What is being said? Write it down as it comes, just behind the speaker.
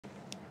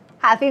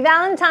Happy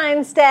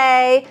Valentine's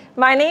Day!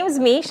 My name's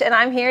Miche and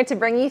I'm here to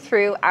bring you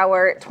through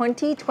our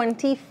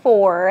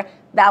 2024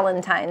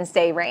 Valentine's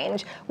Day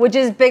range, which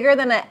is bigger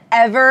than it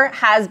ever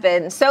has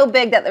been. So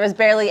big that there was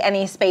barely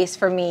any space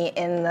for me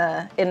in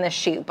the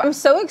chute. I'm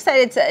so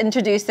excited to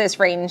introduce this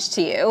range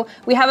to you.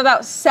 We have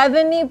about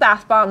 70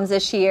 bath bombs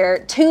this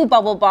year, 2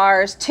 bubble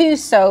bars, 2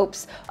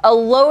 soaps, a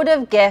load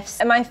of gifts.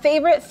 And my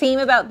favorite theme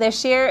about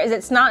this year is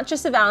it's not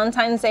just a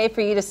Valentine's Day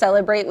for you to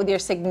celebrate with your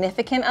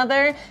significant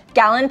other.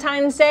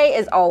 Galentine's Day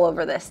is all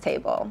over this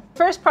table.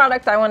 First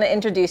product I want to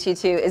introduce you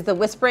to is the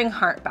Whispering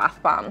Heart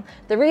Bath Bomb.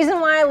 The reason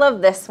why I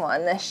love this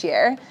one this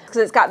year because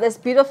it's got this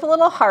beautiful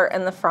little heart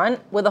in the front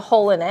with a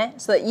hole in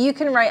it so that you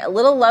can write a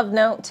little love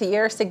note to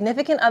your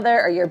significant other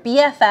or your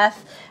BFF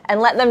and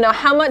let them know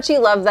how much you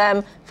love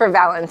them for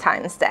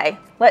Valentine's Day.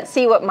 Let's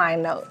see what my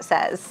note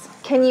says.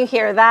 Can you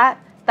hear that?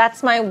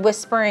 That's my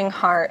whispering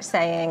heart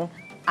saying,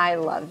 I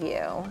love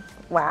you.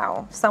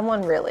 Wow,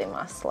 someone really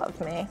must love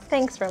me.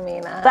 Thanks,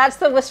 Romina. That's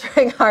the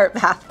Whispering Heart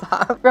Bath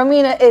Bomb.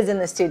 Romina is in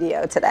the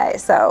studio today,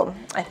 so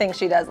I think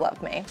she does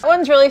love me. That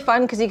one's really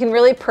fun because you can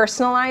really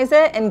personalize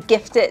it and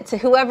gift it to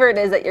whoever it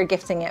is that you're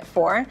gifting it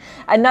for.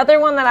 Another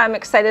one that I'm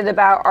excited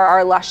about are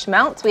our Lush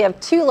Melts. We have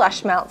 2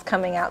 Lush Melts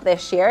coming out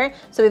this year.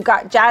 So we've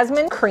got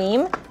Jasmine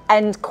Cream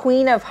and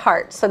Queen of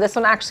Hearts. So this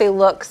one actually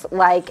looks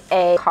like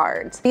a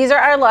card. These are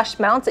our Lush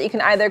Melts that you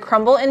can either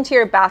crumble into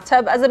your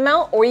bathtub as a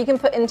melt or you can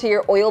put into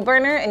your oil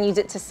burner and use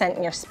it to scent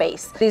in your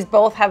space. These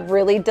both have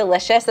really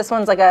delicious, this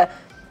one's like a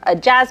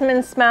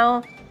jasmine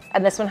smell,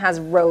 and this one has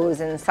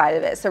rose inside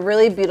of it. So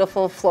really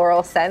beautiful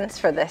floral scents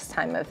for this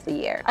time of the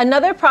year.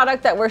 Another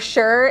product that we're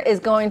sure is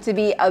going to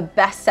be a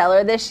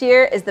bestseller this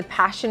year is the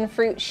Passion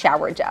Fruit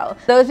Shower Gel.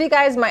 Those of you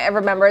guys might have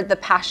remembered the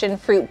Passion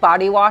Fruit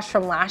body wash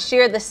from last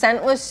year. The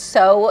scent was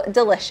so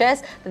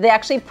delicious that they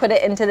actually put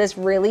it into this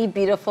really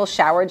beautiful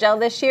shower gel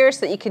this year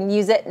so that you can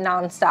use it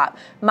nonstop.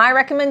 My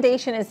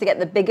recommendation is to get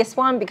the biggest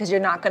one because you're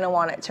not gonna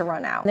want it to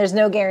run out. There's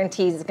no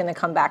guarantees it's gonna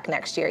come back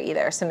next year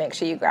either, so make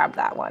sure you grab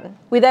that one.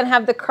 We then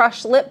have the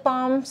Crush Lip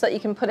Balm so that you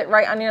can put it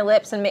right on your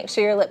lips and make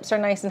sure your lips are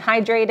nice and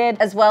hydrated,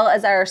 as well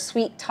as our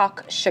Sweet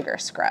Talk Sugar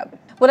Scrub.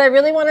 What I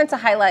really wanted to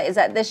highlight is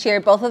that this year,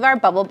 both of our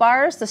bubble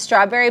bars, the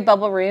Strawberry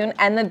Bubble Rune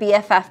and the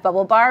BFF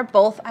Bubble Bar,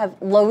 both have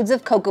loads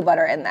of cocoa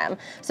butter in them.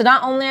 So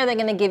not only are they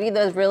gonna give you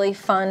those really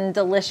fun,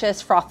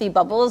 delicious, frothy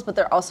bubbles, but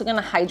they're also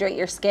gonna hydrate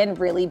your skin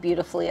really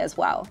beautifully as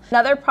well.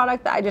 Another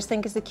product that I just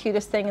think is the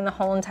cutest thing in the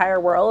whole entire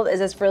world is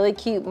this really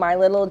cute My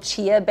Little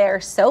Chia Bear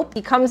soap.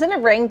 He comes in a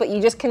ring, but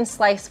you just can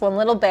slice one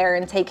little bear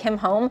and take him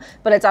home,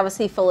 but it's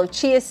obviously full of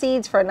chia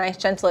seeds for a nice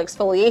gentle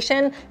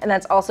exfoliation, and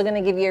that's also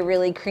gonna give you a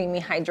really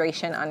creamy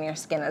hydration on your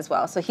skin as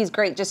well. So he's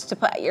great just to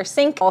put at your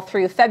sink all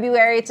through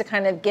February to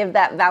kind of give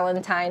that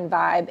Valentine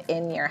vibe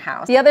in your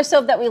house. The other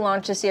soap that we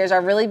launched this year is our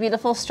really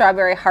beautiful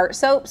Strawberry Heart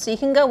Soap. So you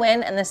can go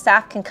in and the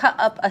staff can cut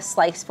up a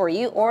slice for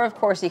you, or of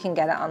course you can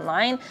get it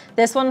online.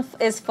 This one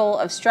is full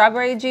of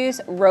strawberry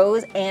juice,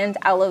 rose, and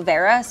aloe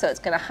vera. So it's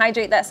gonna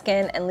hydrate that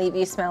skin and leave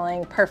you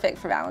smelling perfect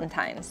for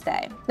Valentine's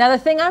Day. Now the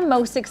thing I'm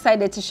most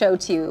excited to show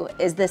to you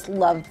is this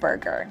Love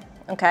Burger.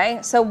 Okay,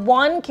 so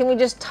one, can we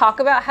just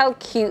talk about how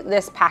cute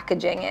this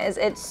packaging is?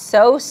 It's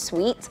so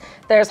sweet.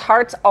 There's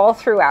hearts all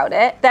throughout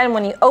it. Then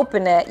when you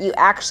open it, you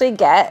actually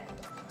get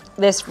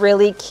this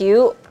really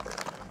cute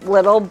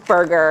little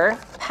burger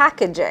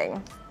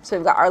packaging. So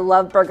we've got our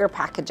Love Burger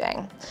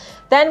packaging.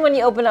 Then when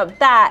you open up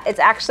that, it's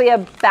actually a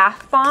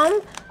bath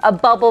bomb, a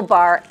bubble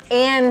bar,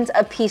 and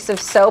a piece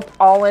of soap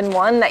all in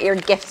one that you're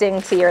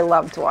gifting to your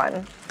loved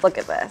one. Look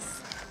at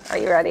this. Are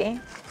you ready?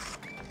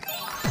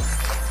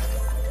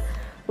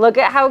 Look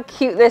at how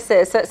cute this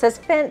is. So it says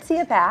fancy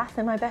a bath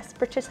in my best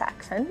British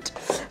accent.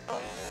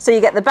 So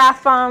you get the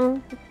bath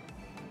bomb,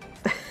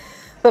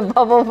 the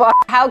bubble bar.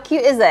 How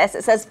cute is this?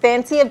 It says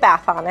fancy a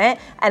bath on it,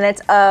 and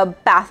it's a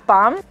bath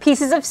bomb,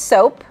 pieces of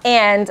soap,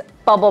 and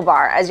bubble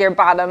bar as your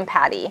bottom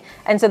patty.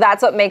 And so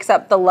that's what makes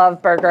up the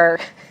Love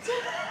Burger.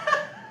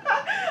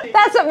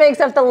 That's what makes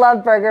up the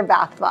Love Burger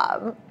bath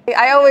bomb.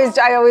 I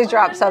always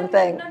drop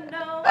something.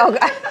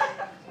 Okay.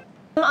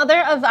 Some other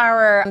of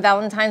our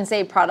Valentine's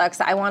Day products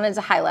that I wanted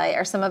to highlight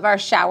are some of our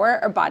shower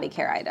or body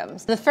care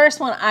items. The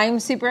first one I'm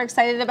super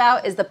excited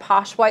about is the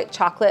Posh White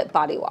Chocolate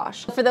Body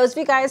Wash. For those of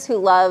you guys who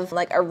love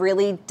like a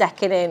really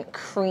decadent,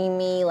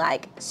 creamy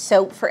like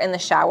soap for in the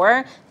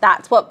shower,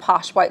 that's what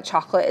Posh White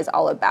Chocolate is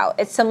all about.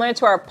 It's similar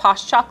to our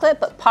Posh Chocolate,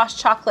 but Posh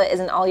Chocolate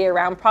is an all year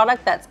round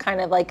product that's kind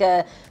of like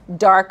a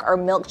dark or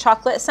milk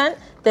chocolate scent.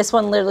 This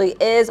one literally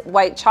is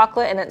white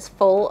chocolate and it's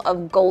full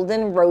of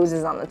golden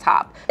roses on the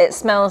top. It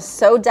smells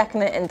so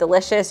decadent and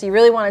delicious. You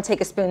really want to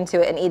take a spoon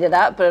to it and eat it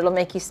up, but it'll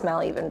make you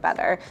smell even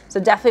better. So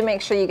definitely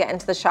make sure you get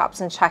into the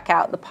shops and check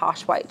out the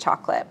Posh White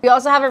Chocolate. We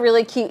also have a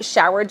really cute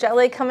shower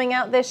jelly coming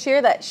out this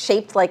year that's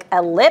shaped like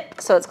a lip.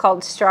 So it's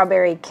called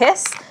Strawberry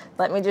Kiss.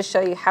 Let me just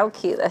show you how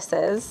cute this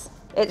is.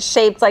 It's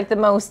shaped like the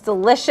most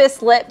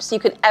delicious lips you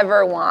could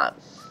ever want.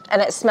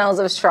 And it smells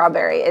of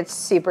strawberry. It's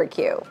super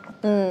cute.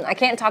 I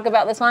can't talk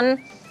about this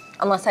one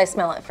unless I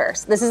smell it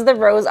first. This is the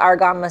Rose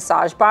Argan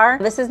Massage Bar.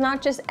 This is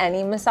not just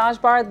any massage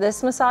bar.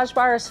 This massage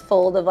bar is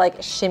full of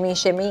like shimmy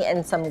shimmy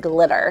and some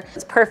glitter.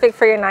 It's perfect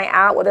for your night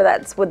out, whether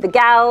that's with the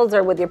gals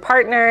or with your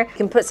partner. You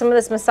can put some of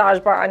this massage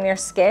bar on your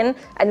skin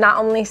and not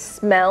only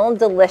smell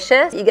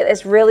delicious, you get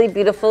this really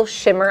beautiful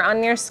shimmer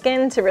on your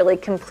skin to really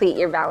complete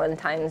your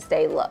Valentine's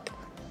Day look.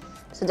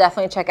 So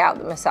definitely check out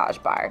the massage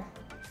bar.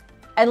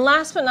 And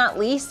last but not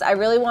least, I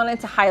really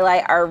wanted to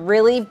highlight our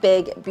really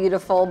big,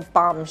 beautiful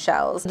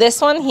bombshells. This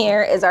one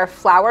here is our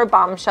flower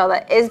bombshell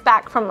that is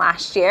back from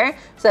last year.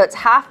 So it's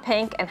half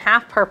pink and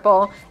half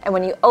purple. And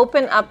when you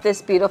open up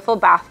this beautiful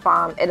bath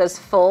bomb, it is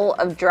full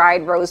of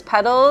dried rose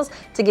petals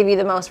to give you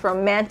the most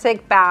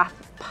romantic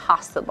bath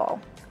possible.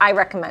 I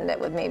recommend it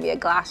with maybe a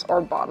glass or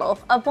bottle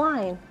of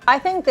wine. I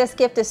think this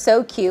gift is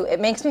so cute.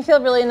 It makes me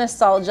feel really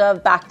nostalgia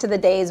back to the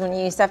days when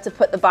you used to have to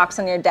put the box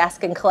on your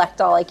desk and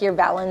collect all like your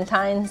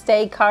Valentine's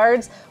Day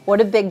cards. What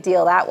a big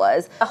deal that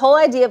was. The whole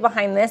idea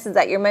behind this is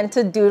that you're meant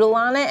to doodle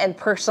on it and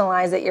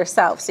personalize it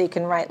yourself. So you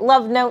can write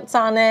love notes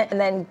on it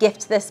and then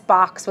gift this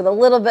box with a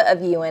little bit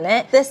of you in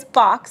it. This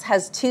box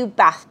has 2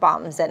 bath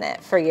bombs in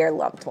it for your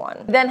loved one.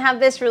 You then have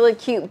this really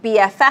cute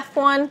BFF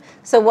one.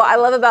 So what I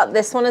love about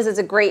this one is it's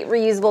a great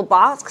reusable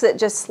box because it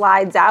just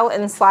slides out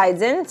and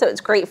slides in. So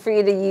it's great for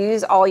you to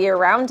use all year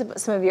round to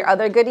put some of your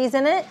other goodies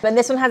in it. And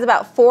this one has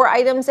about 4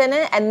 items in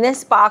it. And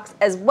this box,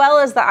 as well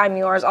as the I'm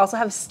Yours, also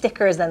have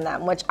stickers in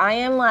them, which I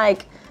am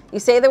like, you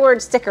say the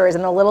word stickers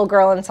and the little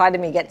girl inside of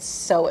me gets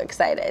so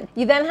excited.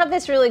 You then have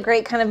this really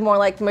great kind of more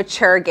like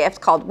mature gift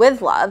called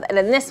With Love. And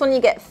in this one, you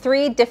get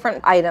 3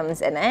 different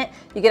items in it.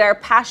 You get our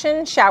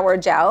Passion Shower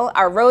Gel,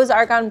 our Rose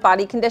Argan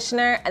Body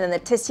Conditioner, and then the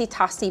Tissy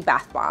Tossy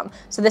Bath Bomb.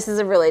 So this is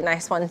a really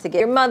nice one to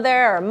give your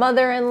mother or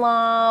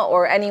mother-in-law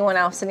or anyone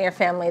else in your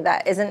family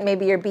that isn't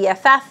maybe your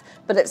BFF,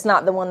 but it's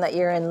not the one that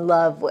you're in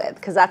love with,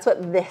 because that's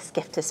what this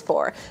gift is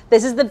for.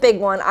 This is the big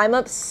one. I'm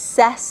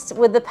obsessed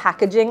with the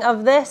packaging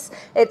of this.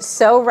 It's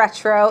so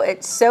retro,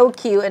 it's so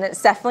cute, and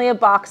it's definitely a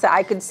box that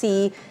I could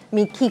see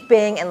me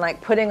keeping and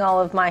like putting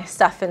all of my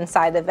stuff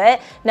inside of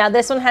it. Now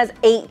this one has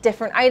 8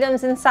 different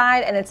items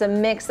inside, and it's a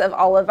mix of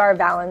all of our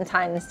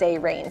Valentine's Day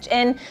range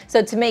in.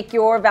 So to make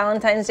your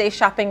Valentine's Day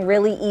shopping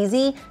really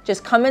easy,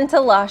 just come into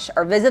Lush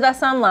or visit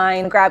us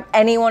online, grab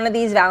any one of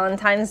these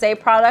Valentine's Day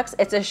products.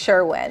 It's a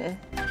sure win.